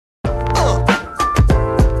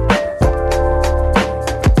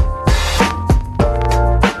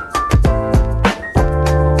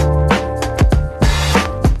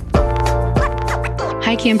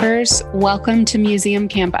campers, welcome to Museum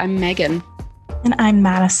Camp. I'm Megan. And I'm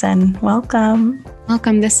Madison. Welcome.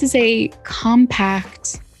 Welcome. This is a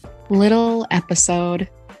compact little episode.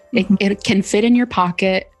 It can fit in your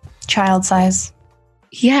pocket. Child size.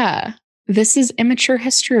 Yeah. This is Immature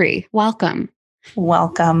History. Welcome.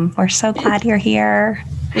 Welcome. We're so glad you're here.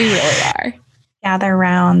 We really are. Gather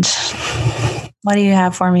around. What do you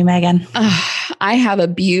have for me, Megan? I have a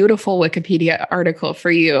beautiful Wikipedia article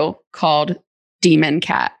for you called Demon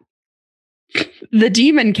Cat. The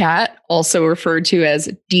demon cat, also referred to as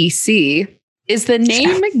DC, is the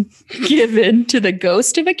name given to the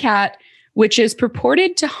ghost of a cat which is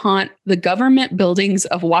purported to haunt the government buildings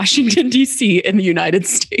of Washington, D.C. in the United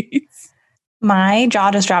States. My jaw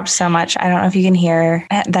just dropped so much. I don't know if you can hear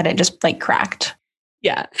that it just cracked.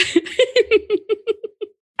 Yeah.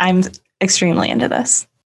 I'm extremely into this.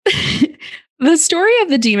 The story of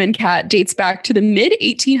the demon cat dates back to the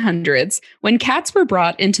mid-1800s when cats were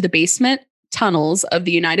brought into the basement tunnels of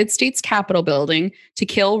the United States Capitol building to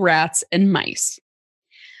kill rats and mice.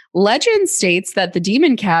 Legend states that the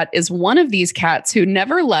demon cat is one of these cats who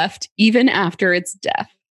never left even after its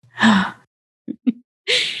death.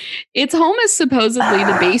 Its home is supposedly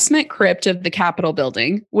the basement crypt of the Capitol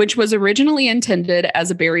building, which was originally intended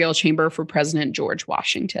as a burial chamber for President George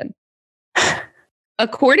Washington.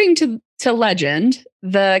 According to legend,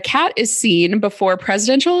 the cat is seen before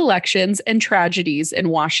presidential elections and tragedies in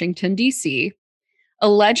Washington, D.C.,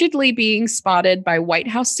 allegedly being spotted by White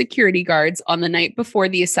House security guards on the night before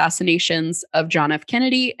the assassinations of John F.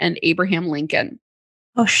 Kennedy and Abraham Lincoln.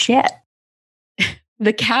 Oh, shit.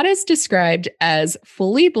 The cat is described as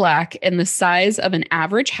fully black and the size of an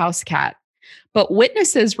average house cat, but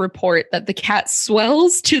witnesses report that the cat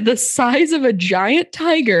swells to the size of a giant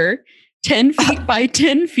tiger, 10 feet by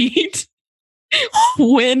 10 feet,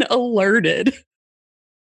 when alerted.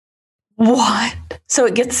 What? So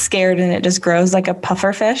it gets scared and it just grows like a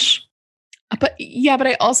puffer fish? But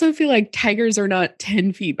I also feel like tigers are not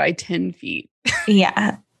 10 feet by 10 feet.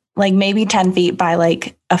 Yeah. Maybe 10 feet by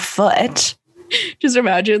a foot. Just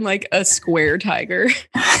imagine a square tiger.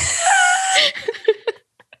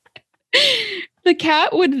 The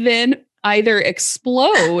cat would then either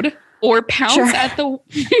explode or pounce at the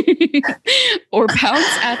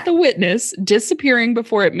witness, disappearing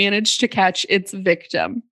before it managed to catch its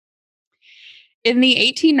victim. In the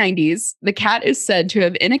 1890s, the cat is said to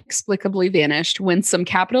have inexplicably vanished when some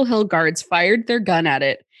Capitol Hill guards fired their gun at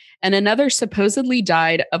it, and another supposedly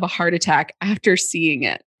died of a heart attack after seeing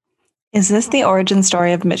it. Is this the origin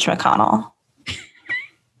story of Mitch McConnell?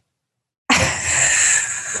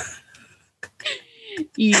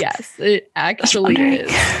 Yes, it actually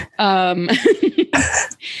is. And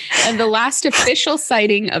the last official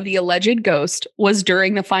sighting of the alleged ghost was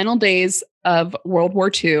during the final days of World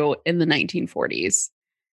War II in the 1940s.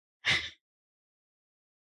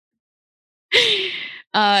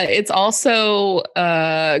 It's also,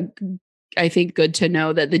 I think, good to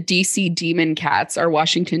know that the DC Demon Cats are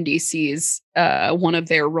Washington, D.C.'s one of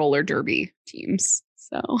their roller derby teams.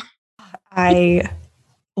 So I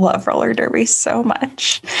love roller derby so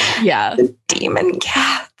much. Yeah. The Demon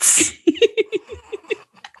Cats.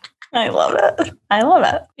 I love it. I love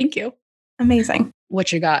it. Thank you. Amazing.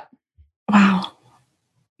 What you got? Wow.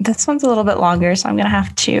 This one's a little bit longer, so I'm going to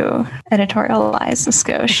have to editorialize the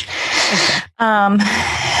skosh.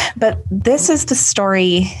 But this is the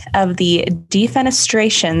story of the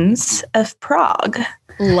defenestrations of Prague.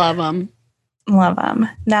 Love them. Love them.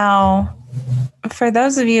 Now, for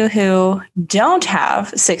those of you who don't have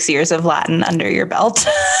 6 years of Latin under your belt,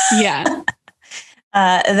 yeah,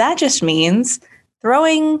 that just means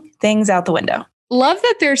throwing things out the window. Love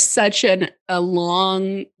that there's such a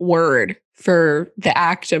long word for the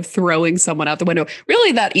act of throwing someone out the window.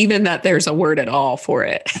 Really, that there's a word at all for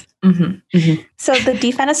it. Mm-hmm, mm-hmm. So the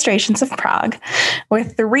defenestrations of Prague were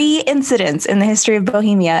 3 incidents in the history of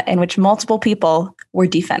Bohemia in which multiple people were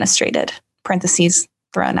defenestrated, parentheses,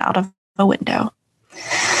 thrown out of a window.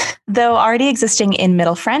 Though already existing in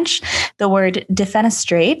Middle French, the word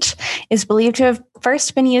defenestrate is believed to have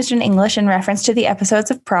first been used in English in reference to the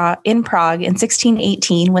episodes of Prague in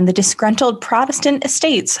 1618 when the disgruntled Protestant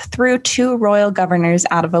estates threw 2 royal governors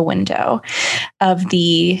out of a window of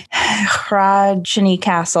the Hrajny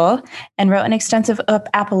castle and wrote an extensive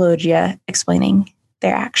apologia explaining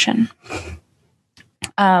their action.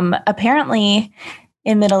 Apparently,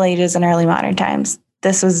 in Middle Ages and early modern times,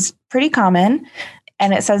 this was pretty common.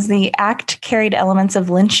 And it says the act carried elements of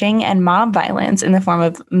lynching and mob violence in the form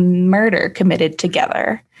of murder committed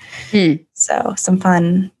together. So some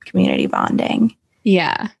fun community bonding.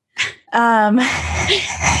 Yeah.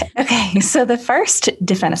 Okay, so the first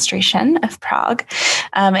defenestration of Prague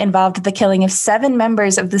involved the killing of 7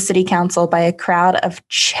 members of the city council by a crowd of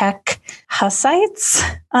Czech Hussites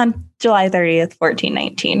on July 30th,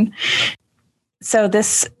 1419. So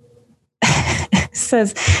this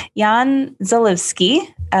says Jan Zalewski,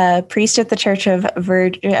 a priest at the Church of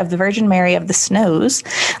the Virgin Mary of the Snows,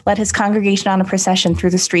 led his congregation on a procession through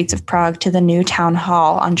the streets of Prague to the new town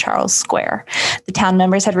hall on Charles Square. The town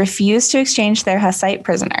members had refused to exchange their Hussite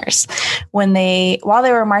prisoners. While they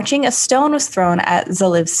were marching, a stone was thrown at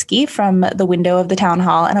Zalewski from the window of the town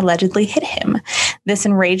hall and allegedly hit him. This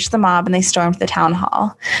enraged the mob and they stormed the town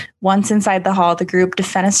hall. Once inside the hall, the group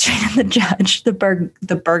defenestrated the judge,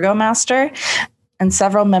 the burgomaster, and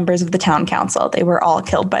several members of the town council. They were all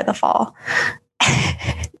killed by the fall.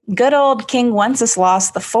 Good old King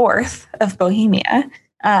Wenceslas IV of Bohemia,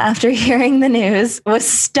 after hearing the news, was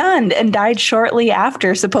stunned and died shortly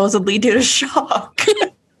after, supposedly due to shock. Can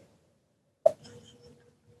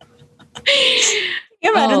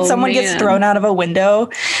you imagine someone gets thrown out of a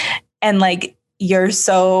window and like you're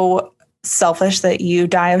so selfish that you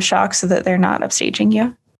die of shock so that they're not upstaging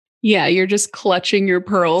you? Yeah, you're just clutching your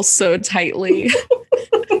pearls so tightly.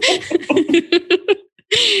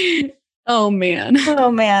 Oh, man.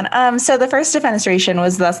 So the first defenestration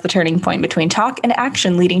was thus the turning point between talk and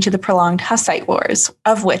action, leading to the prolonged Hussite Wars,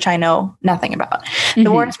 of which I know nothing about. Mm-hmm.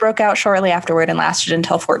 The wars broke out shortly afterward and lasted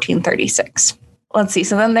until 1436. Let's see.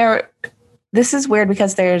 So then this is weird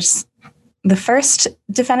because there's the first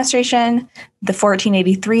defenestration, the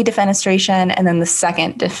 1483 defenestration, and then the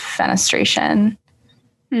second defenestration.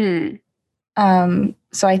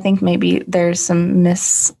 So I think maybe there's some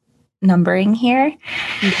misnumbering here.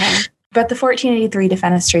 Okay. But the 1483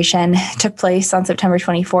 defenestration took place on September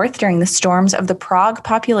 24th during the storms of the Prague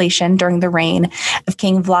population during the reign of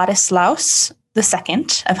King Vladislaus II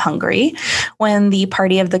of Hungary, when the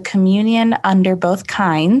party of the communion under both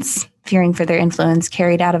kinds, fearing for their influence,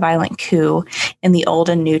 carried out a violent coup in the old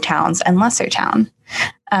and new towns and lesser town.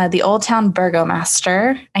 The Old Town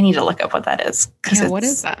Burgomaster, I need to look up what that is. Yeah, what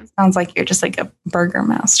is that? Sounds like you're just like a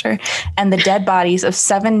burgomaster. And the dead bodies of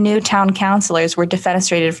 7 new town councilors were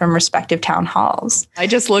defenestrated from respective town halls. I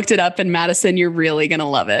just looked it up in Madison. You're really going to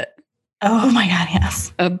love it. Oh my God,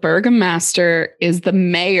 yes. A burgomaster is the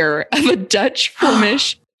mayor of a Dutch,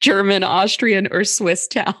 Flemish, German, Austrian, or Swiss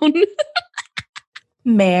town.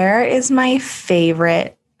 Mayor is my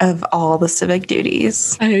favorite of all the civic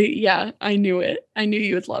duties. I knew it. I knew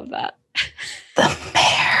you would love that. The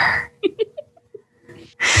mayor.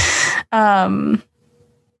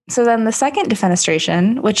 So then the second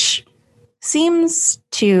defenestration, which seems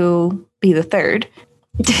to be the third,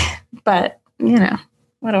 but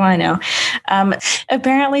what do I know?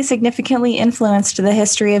 Apparently significantly influenced the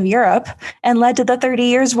history of Europe and led to the 30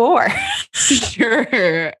 Years' War.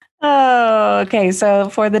 Sure. Oh, okay. So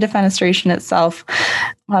for the defenestration itself,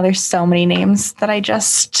 well, there's so many names that I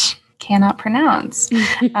just cannot pronounce.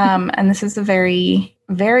 And this is a very,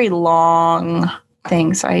 very long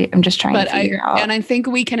thing. So I'm just trying to figure out. And I think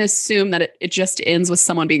we can assume that it just ends with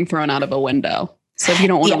someone being thrown out of a window. So if you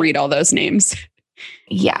don't want to read all those names,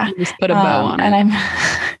 just put a bow on it. And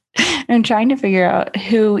I'm trying to figure out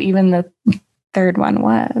who even the third one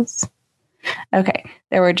was. Okay,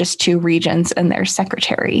 there were just 2 regents and their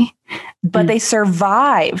secretary, but they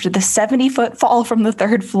survived the 70-foot fall from the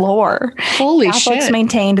 3rd floor. Holy Catholics shit.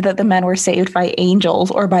 maintained that the men were saved by angels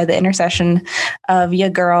or by the intercession of ya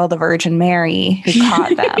girl, the Virgin Mary, who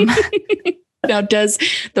caught them. Now, does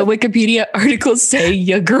the Wikipedia article say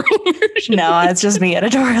ya girl? No, it's just me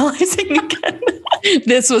editorializing again.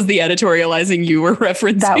 This was the editorializing you were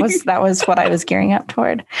referencing. That was what I was gearing up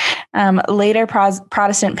toward. Later,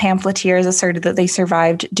 Protestant pamphleteers asserted that they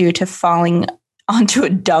survived due to falling onto a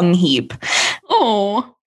dung heap.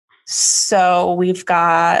 Oh. So we've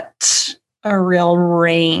got a real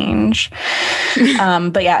range.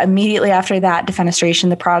 But yeah, immediately after that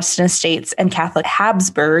defenestration, the Protestant estates and Catholic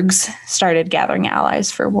Habsburgs started gathering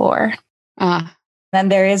allies for war. Then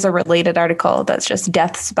there is a related article that's just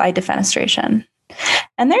deaths by defenestration.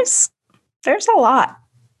 And there's a lot,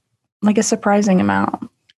 like a surprising amount.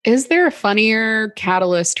 Is there a funnier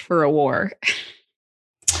catalyst for a war?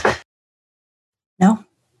 No.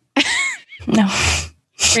 No.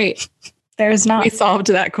 Great. There's not. We solved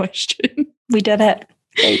that question. We did it.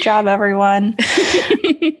 Great job, everyone.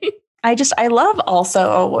 I love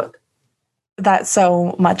also that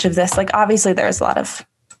so much of this, like obviously there's a lot of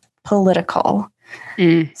political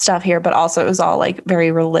stuff here, but also it was all like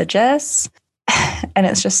very religious. And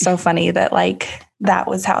it's just so funny that like that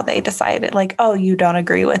was how they decided, like, oh, you don't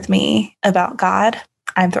agree with me about God?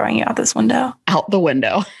 I'm throwing you out this window. Out the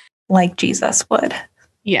window. Like Jesus would.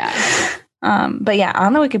 Yeah. But yeah,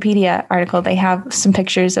 on the Wikipedia article, they have some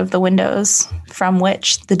pictures of the windows from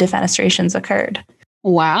which the defenestrations occurred.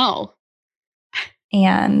 Wow.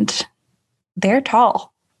 And they're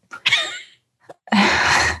tall.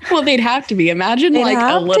 Well, they'd have to be. Imagine like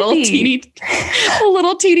a little teeny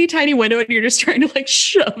tiny window and you're just trying to like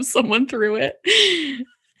shove someone through it.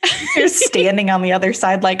 You're standing on the other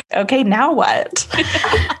side like, okay, now what?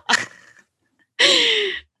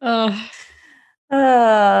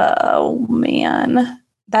 Oh, man.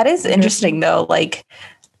 That is interesting, though. Like,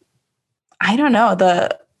 I don't know.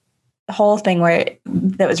 The whole thing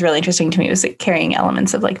that was really interesting to me was like carrying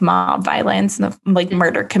elements of like mob violence and like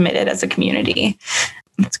murder committed as a community.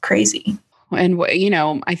 It's crazy. And, you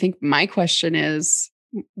know, I think my question is,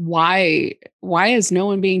 why is no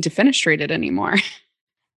one being defenestrated anymore?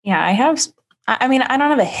 Yeah, I don't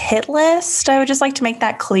have a hit list. I would just like to make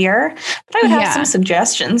that clear, but I would have some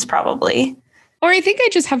suggestions probably. Or I think I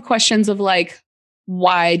just have questions of like,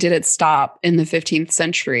 why did it stop in the 15th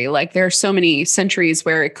century? Like there are so many centuries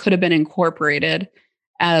where it could have been incorporated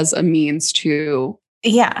as a means to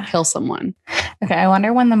kill someone. Okay, I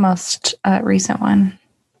wonder when the most recent one.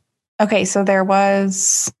 Okay, so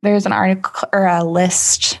there's an article or a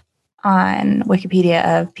list on Wikipedia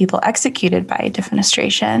of people executed by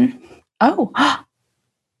defenestration. Oh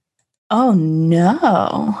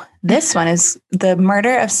no. This one is the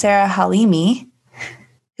murder of Sarah Halimi,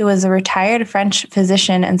 who was a retired French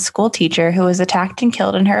physician and school teacher who was attacked and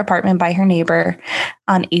killed in her apartment by her neighbor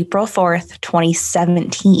on April 4th,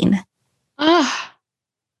 2017.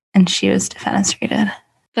 And she was defenestrated.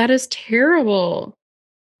 That is terrible.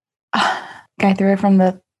 Guy threw her from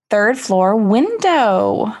the 3rd floor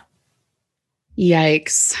window.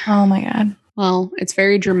 Yikes. Oh my God. Well, it's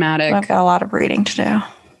very dramatic. I've got a lot of reading to do.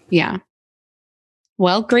 Yeah.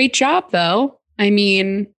 Well, great job, though. I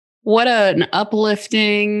mean, what an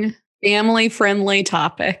uplifting, family-friendly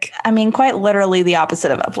topic. I mean, quite literally the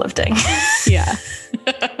opposite of uplifting. Yeah.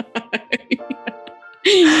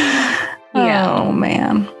 Oh,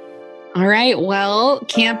 man. All right. Well,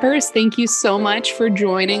 campers, thank you so much for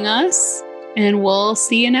joining us. And we'll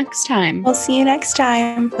see you next time. We'll see you next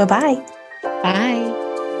time. Bye-bye. Bye.